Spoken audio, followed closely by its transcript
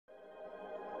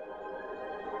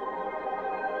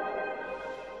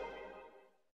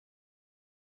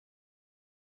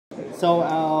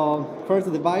So first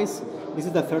the device, this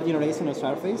is the third generation of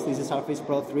Surface. This is Surface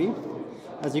Pro 3.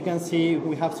 As you can see,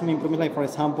 we have some improvements, like for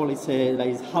example, it's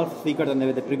half thicker than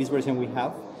the previous version we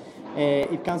have.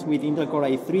 It comes with Intel Core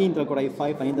i3, Intel Core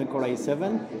i5, and Intel Core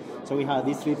i7. So we have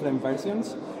these three different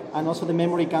versions. And also the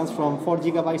memory comes from 4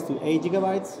 GB to 8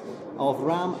 GB of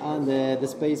RAM, and the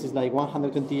space is like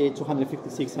 128,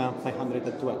 256, and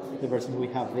 512, the version we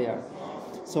have there.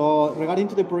 So regarding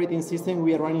to the operating system,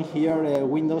 we are running here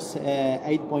Windows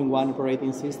 8.1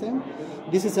 operating system.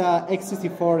 This is a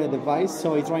x64 device,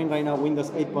 so it's running right now Windows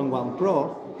 8.1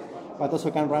 Pro, but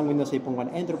also can run Windows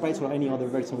 8.1 Enterprise or any other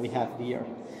version we have here.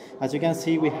 As you can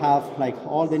see, we have like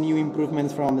all the new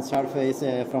improvements from the Surface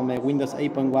from Windows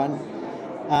 8.1,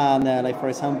 and like for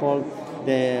example,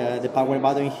 the power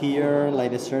button here, like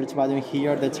the search button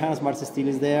here, the channels bar still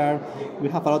is there. We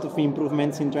have a lot of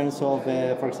improvements in terms of,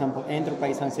 for example,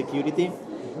 enterprise and security.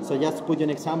 So just to put you an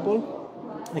example,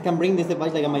 I can bring this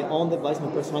device, like my own device,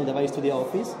 my personal device, to the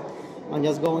office, and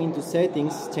just go into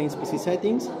settings, change PC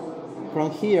settings. From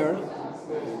here,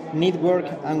 network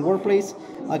and workplace,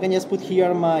 I can just put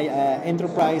here my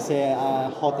enterprise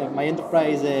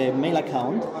mail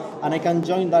account, and I can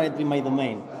join directly my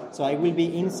domain. So I will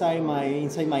be inside my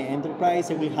enterprise.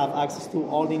 I will have access to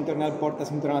all the internal portals,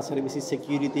 internal services,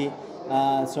 security.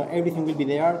 So everything will be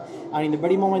there. And in the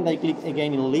very moment I click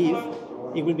again in leave,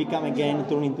 it will become again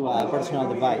turned into a personal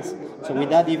device. So with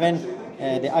that, even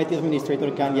the IT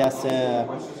administrator can just,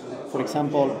 for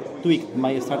example, tweak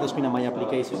my start screen and my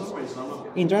applications.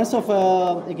 In terms of,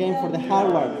 again, for the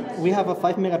hardware, we have a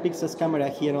 5 megapixels camera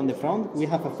here on the front. We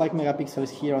have a 5 megapixels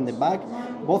here on the back.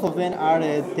 Both of them are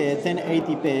at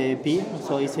 1080p,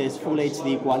 so it's full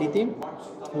HD quality.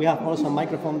 We have also a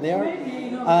microphone there.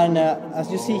 And as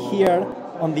you see here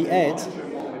on the edge,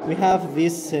 we have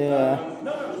this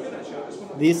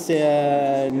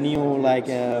new, like,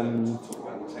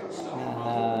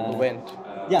 vent.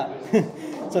 Yeah.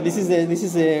 So this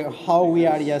is how we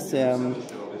are just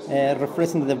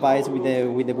refreshing the device with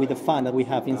the fan that we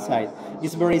have inside.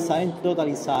 It's very silent,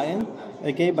 totally silent.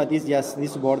 Okay, but this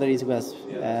border is just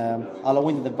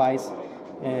allowing the device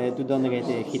to don't get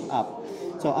heat up.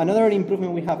 So another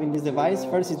improvement we have in this device,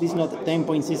 first is this not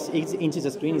 10.6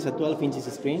 inches screen, it's a 12 inches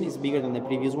screen. It's bigger than the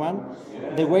previous one.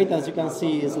 The weight, as you can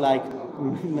see, is like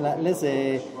less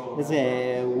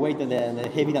weight than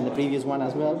heavy than the previous one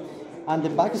as well. And the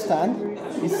back stand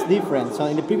is different. So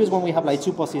in the previous one we have like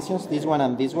two positions, this one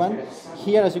and this one.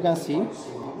 Here, as you can see,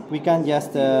 we can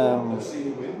just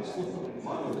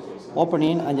open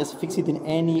it and just fix it in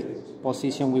any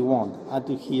position we want. Add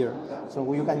to here.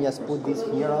 So you can just put this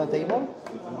here on the table,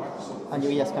 and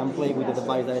you just can play with the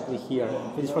device directly here.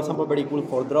 It is, for example, very cool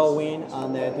for drawing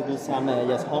and to do some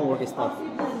just homework stuff.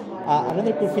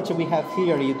 Another cool feature we have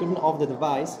here, you turn off the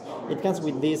device, it comes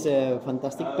with this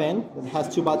fantastic pen that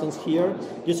has two buttons here.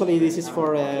 Usually this is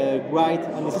for write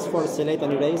and this is for select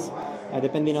and erase,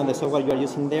 depending on the software you are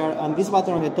using there. And this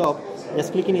button on the top,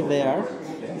 just clicking it there,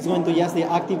 it's going to just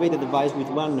deactivate the device with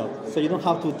OneNote. So you don't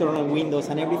have to turn on Windows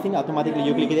and everything, automatically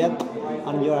you click it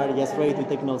and you are just ready to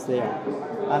take notes there.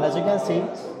 And as you can see,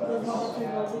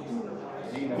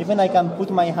 even I can put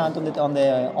my hand on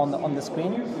the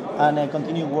screen and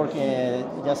continue work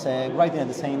just writing at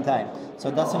the same time. So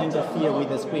it doesn't interfere with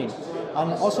the screen.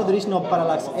 And also there is no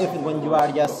parallax effect when you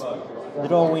are just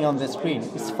drawing on the screen.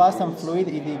 It's fast and fluid.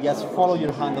 It just follow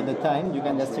your hand all the time. You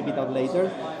can just check it out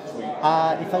later.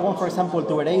 If I want, for example,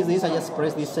 to erase this, I just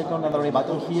press this second arrow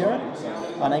button here,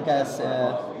 and I can,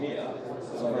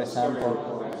 for example,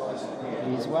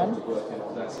 this one.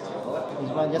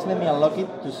 Just let me unlock it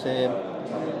to say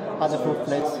other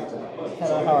full-fledged.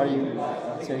 Hello, how are you?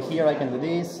 So here I can do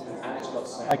this.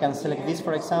 I can select this,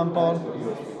 for example.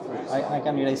 I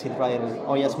can erase it right,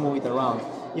 or just move it around.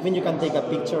 Even you can take a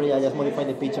picture, just modify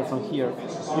the picture from here.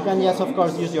 You can just, of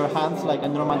course, use your hands like a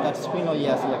normal touch screen, or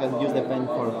yes, you can use the pen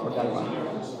for that one.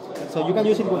 So you can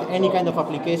use it with any kind of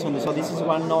application. So this is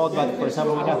OneNote, but for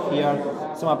example, we have here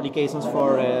some applications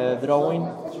for drawing.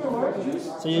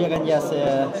 So you can just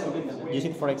use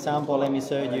it, for example, let me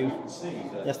show you,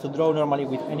 just to draw normally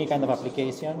with any kind of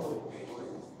application.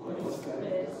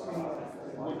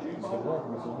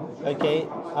 Okay,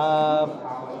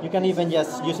 you can even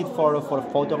just use it for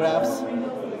photographs,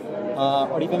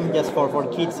 or even just for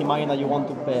kids. Imagine that you want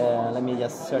to, let me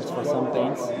just search for some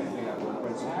paints.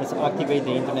 Let's activate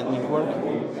the internet network.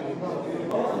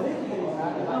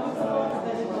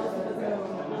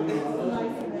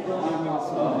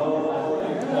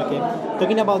 Okay,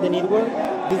 talking about the network,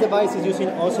 this device is using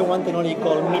also one technology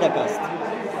called Miracast.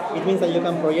 It means that you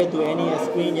can project to any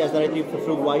screen just directly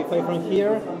through Wi-Fi from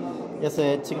here. Just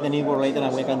check the network later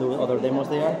and we can do other demos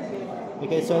there.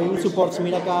 Okay, so it supports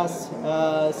Miracast,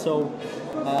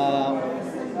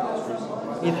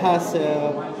 it has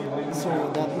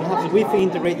Wi-Fi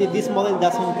integrated. This model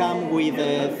doesn't come with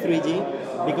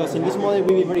 3G because in this model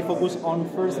we will very focused on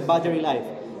first battery life.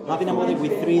 Having a model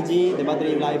with 3G, the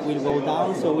battery life will go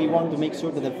down, so we want to make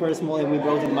sure that the first model we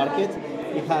brought in the market,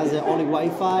 it has only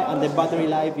Wi-Fi and the battery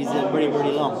life is very,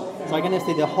 very long. So I can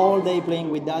stay the whole day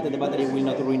playing with that and the battery will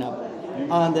not ruin up.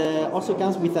 And also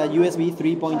comes with a USB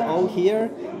 3.0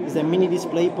 here. It's a mini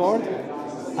display port.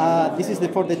 This is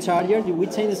for the charger. We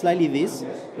changed slightly this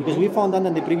because we found out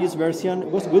that the previous version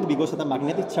was good because of the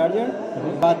magnetic charger,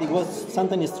 but it was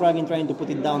sometimes struggling trying to put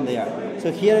it down there.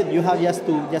 So here you have just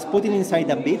to put it inside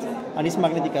a bit, and it's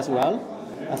magnetic as well.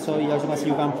 So as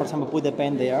you can, for example, put the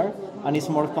pen there, and it's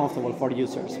more comfortable for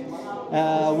users.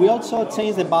 We also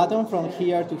changed the button from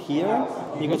here to here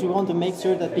because we want to make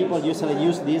sure that people usually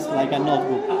use this like a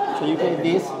notebook. So you take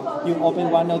this, you open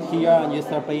OneNote here, and you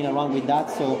start playing around with that.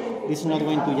 So this is not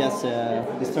going to just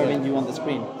disturbing you on the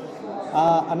screen.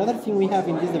 Another thing we have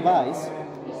in this device,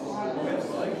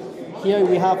 here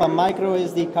we have a micro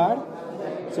SD card.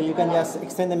 So you can just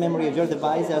extend the memory of your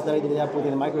device, just directly put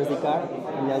in a micro SD card,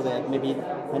 and just maybe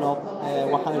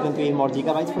 128 more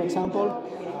gigabytes, for example.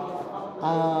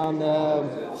 And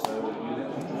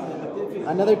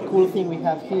another cool thing we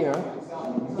have here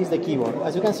is the keyboard.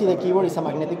 As you can see, the keyboard is a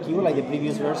magnetic keyboard like the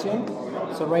previous version.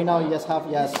 So right now you just have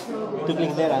to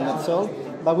click there and that's all.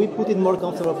 But we put it more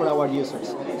comfortable for our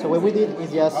users. So what we did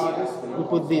is we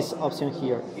put this option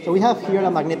here. So we have here a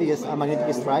magnetic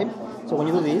stripe. So when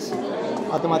you do this,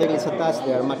 automatically it's attached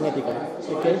there magnetically.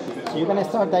 Okay. So you can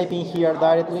start typing here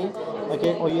directly.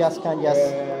 Okay. Or you can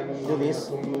do this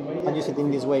and use it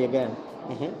in this way again.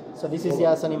 So this is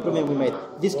just an improvement we made.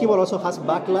 This keyboard also has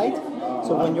backlight,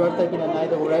 so when you are typing at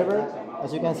night or wherever,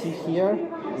 as you can see here,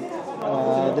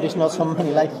 there is not so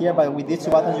many light here, but with these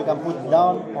two buttons you can put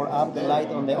down or up the light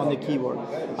on the keyboard.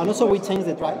 And also we changed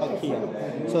the trackpad here.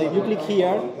 So if you click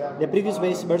here, the previous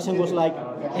version was like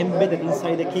embedded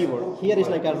inside the keyboard. Here is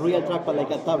like a real trackpad,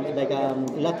 like a tablet, like a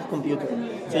laptop computer.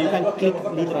 So you can click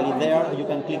literally there, or you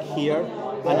can click here,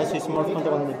 and also it's more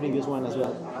comfortable than the previous one as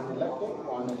well.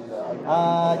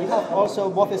 You have also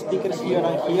both speakers here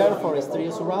and here for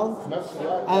stereo surround,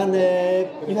 and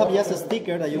you have just a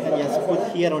sticker that you can just put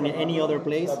here on any other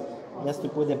place, just to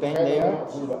put the pen there.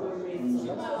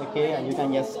 Okay, and you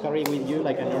can just carry with you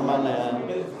like a normal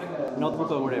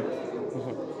notebook or whatever.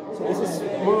 So this is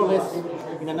more or less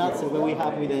in a nutshell what we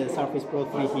have with the Surface Pro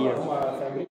 3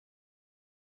 here.